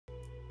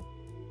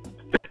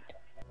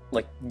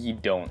Like, you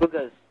don't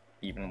Because,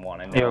 even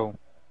want to know.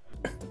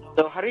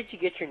 so how did you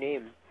get your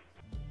name?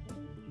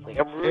 Like,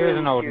 I'm really Here's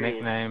an old curious.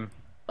 nickname.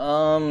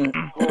 Well,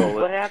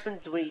 what happens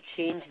when you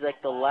change,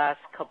 like, the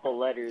last couple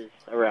letters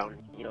around,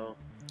 you know?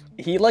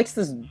 He likes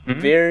this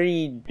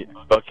very...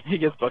 He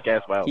gets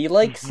buck-ass wild. He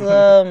likes,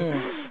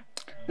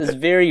 this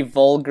very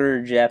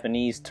vulgar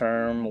Japanese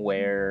term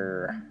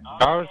where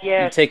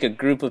you take a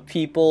group of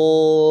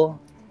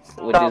people,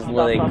 which is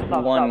like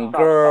one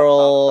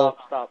girl.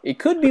 It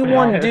could be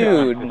one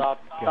dude,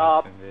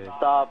 Stop.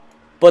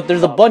 but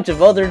there's a bunch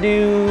of other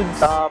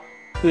dudes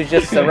who's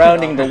just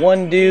surrounding the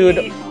one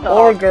dude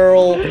or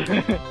girl.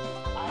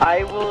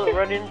 I will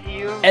run into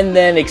you. And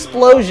then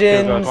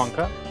explosions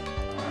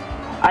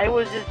I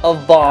was just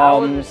of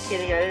bombs. I was just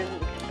kidding. I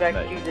didn't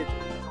expect you to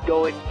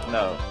go in.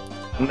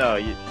 No,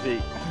 you see,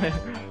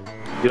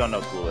 you don't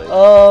know Kool-Aid.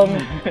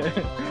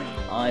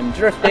 I'm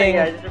drifting.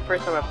 Yeah, this is the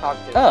first time I've talked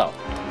to you. Oh.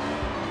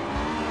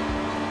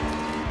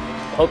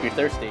 I hope you're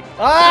thirsty.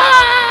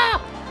 Ah!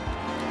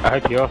 I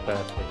hope you're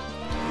thirsty.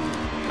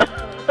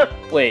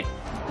 Wait,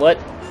 what?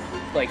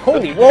 Like,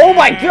 holy, oh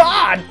my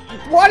god!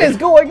 What is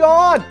going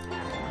on?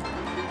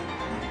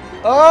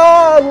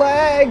 Oh,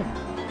 lag!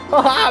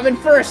 Haha, I'm in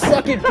first,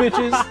 suck it,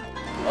 bitches!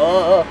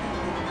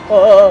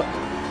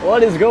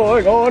 What is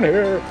going on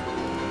here?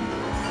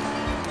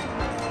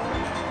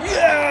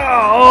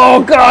 Yeah!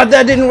 Oh god,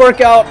 that didn't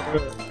work out!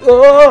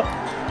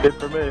 Good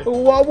for me.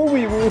 Wobble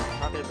wee woo.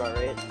 Talking about,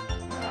 right?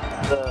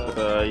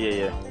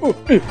 Yeah.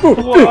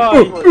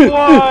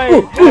 Why?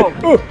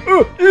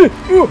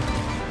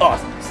 Oh,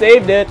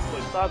 saved it.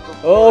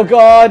 Oh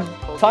god,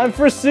 time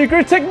for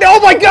secret tech. Oh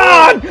my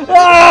god!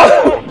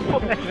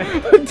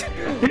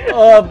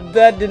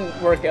 That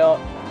didn't work out.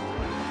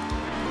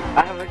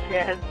 I have a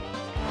chance.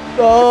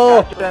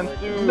 Oh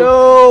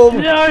no!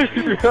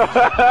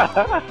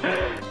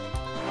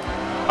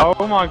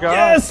 Oh my god!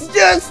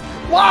 Yes!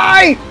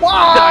 Why?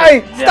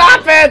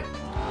 Stop it!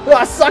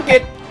 Suck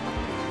it!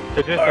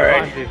 It just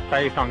reminds his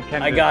face on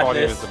Kendra's I got body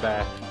this. was the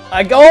best.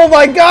 Oh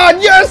my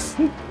god, yes!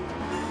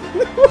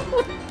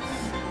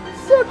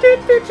 Suck it,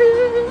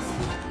 bitches!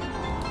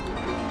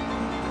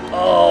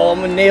 Oh,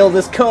 I'm gonna nail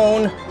this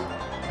cone.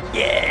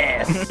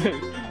 Yes!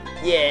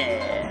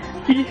 Yeah!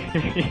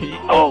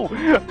 Oh!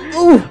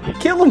 Ooh!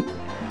 Kill him!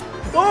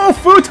 Oh,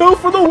 Futo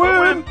for the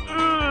win!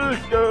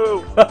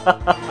 Go!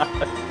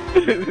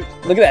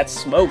 Look at that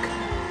smoke.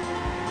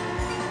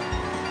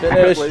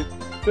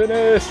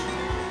 Finish!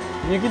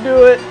 You can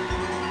do it!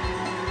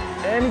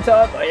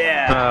 Anytime! Oh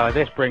yeah!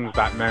 This brings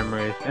back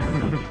memories.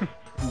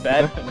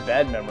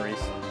 Bad memories.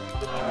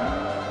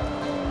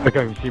 Look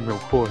how you see my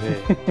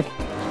forehead.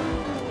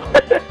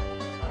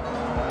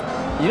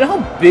 You know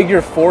how big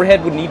your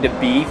forehead would need to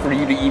be for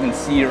you to even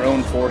see your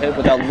own forehead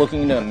without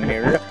looking into a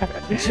mirror?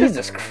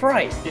 Jesus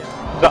Christ!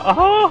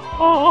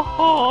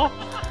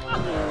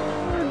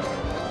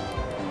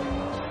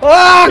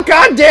 Oh,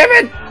 god damn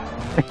it!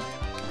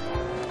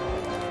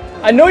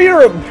 I know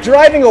you're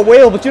driving a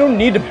whale, but you don't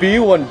need to be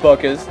one,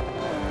 Buckus.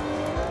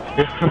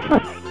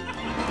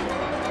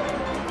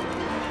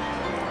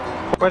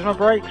 Where's my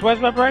brakes?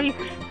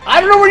 I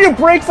don't know where your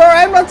brakes are.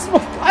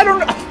 I don't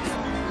know.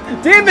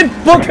 Damn it,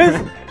 Buckus!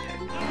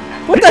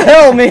 What the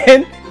hell,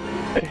 man?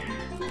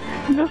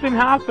 Nothing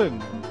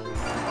happened.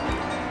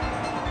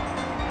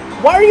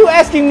 Why are you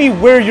asking me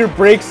where your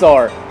brakes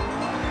are?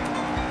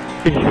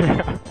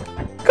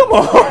 Come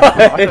on!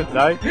 I don't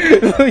know.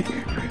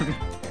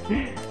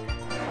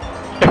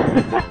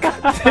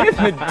 God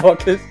damn it,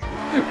 Buckus.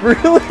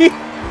 Really?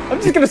 I'm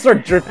just gonna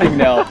start drifting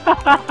now.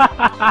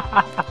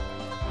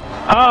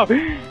 Oh!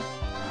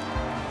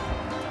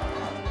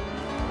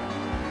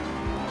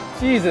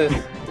 Jesus.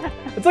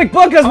 It's like,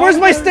 Buckus, where's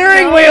my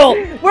steering wheel?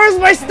 Where's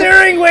my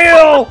steering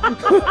wheel?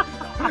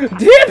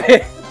 Damn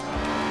it!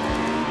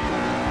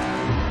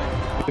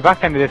 The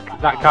back end of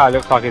that car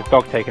looks like his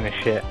dog taking a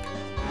shit.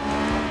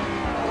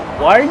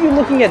 Why are you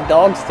looking at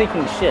dogs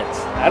taking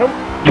shits? I don't...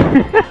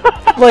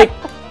 Like,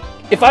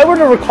 if I were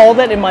to recall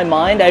that in my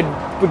mind, I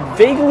would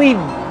vaguely...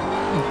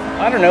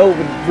 I don't know,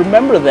 would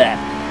remember that.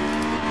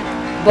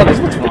 Buckus,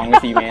 what's wrong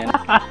with you, man?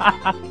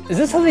 Is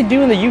this how they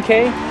do in the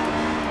UK?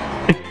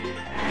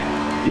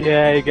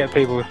 Yeah, you get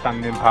people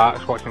standing in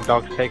parks watching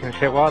dogs taking a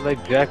shit while they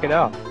jerk it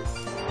up.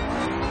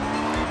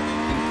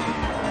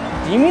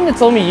 Do you mean to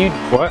tell me you...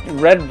 What?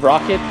 Red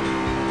Rocket?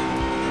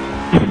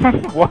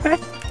 What?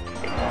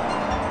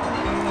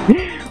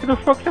 What the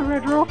fuck's a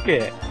red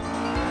rocket?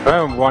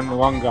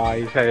 One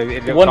guy, he said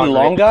it looked One like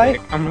long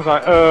lipstick. guy? I was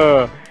like,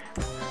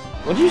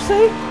 What'd you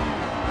say?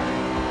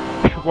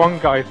 One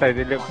guy said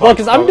it looked Well, like...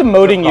 because I'm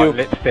demoting you.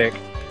 Like lipstick.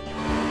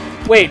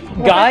 Wait,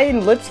 guy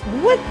and lips...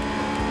 What?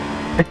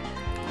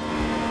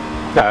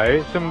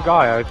 No, some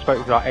guy I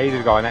spoke to like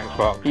ages ago on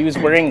Xbox. He was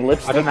wearing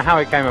lipstick? I don't know how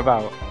it came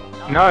about.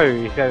 No,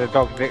 he said the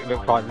dog's dick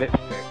looked like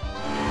lipstick.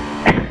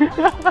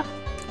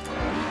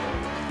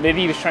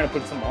 Maybe he was trying to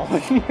put some on.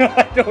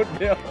 I don't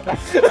know.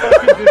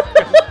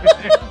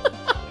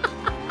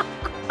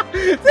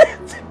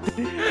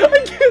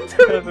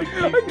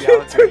 I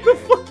can't turn the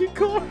fucking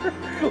car.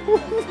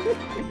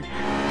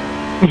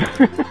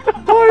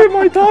 Why am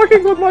I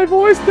talking with my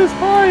voice this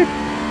high?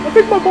 I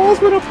think my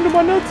balls went up into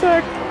my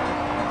nutsack.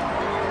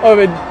 I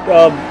mean,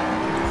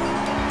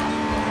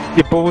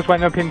 Your balls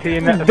went up into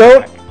your nut.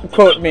 don't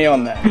quote me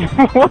on that.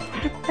 What?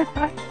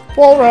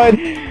 Wall ride.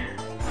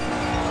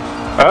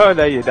 Oh,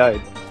 no, you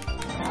don't.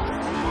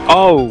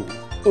 Oh.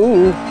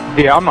 Ooh.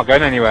 Yeah, I'm not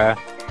going anywhere.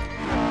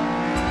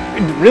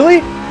 Really?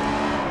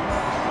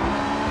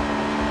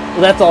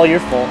 Well, that's all your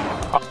fault.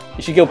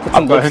 You should go put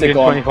some I've got lipstick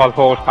on. 125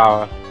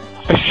 horsepower.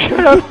 Shut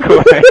up,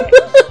 Corey.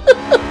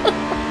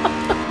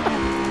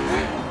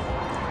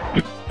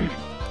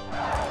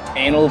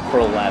 Anal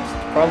prolapse.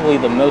 Probably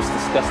the most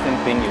disgusting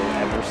thing you'll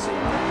ever see.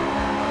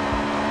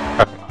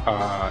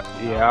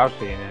 Yeah, I've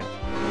seen it.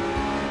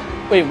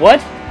 Wait, what?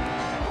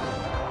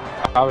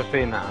 I've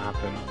seen that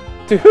happen.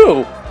 To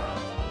who?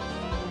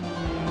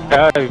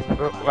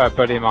 Oh,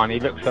 buddy of mine, he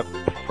looks up.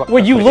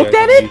 Wait, you looked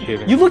at it?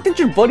 YouTube. You looked at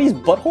your buddy's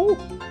butthole?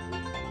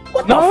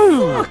 What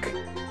No! the fuck?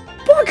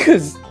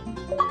 Buckers!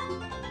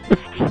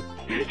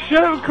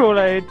 Shut up,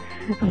 Kool-Aid!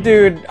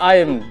 Dude, I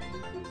am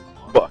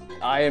What?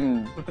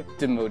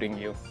 demoting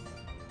you.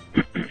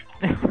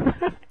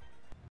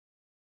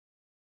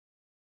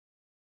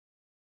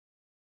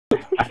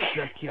 I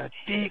suck your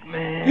dick,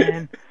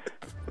 man!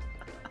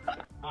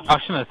 I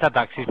shouldn't have said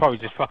that because he's probably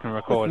just fucking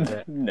recorded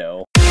it.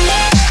 No.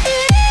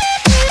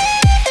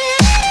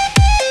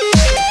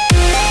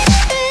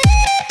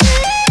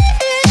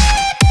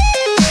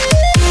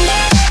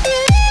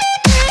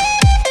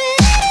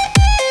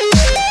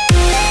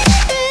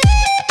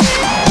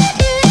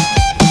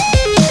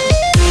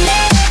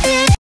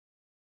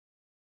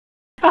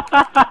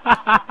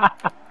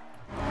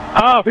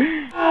 Oh!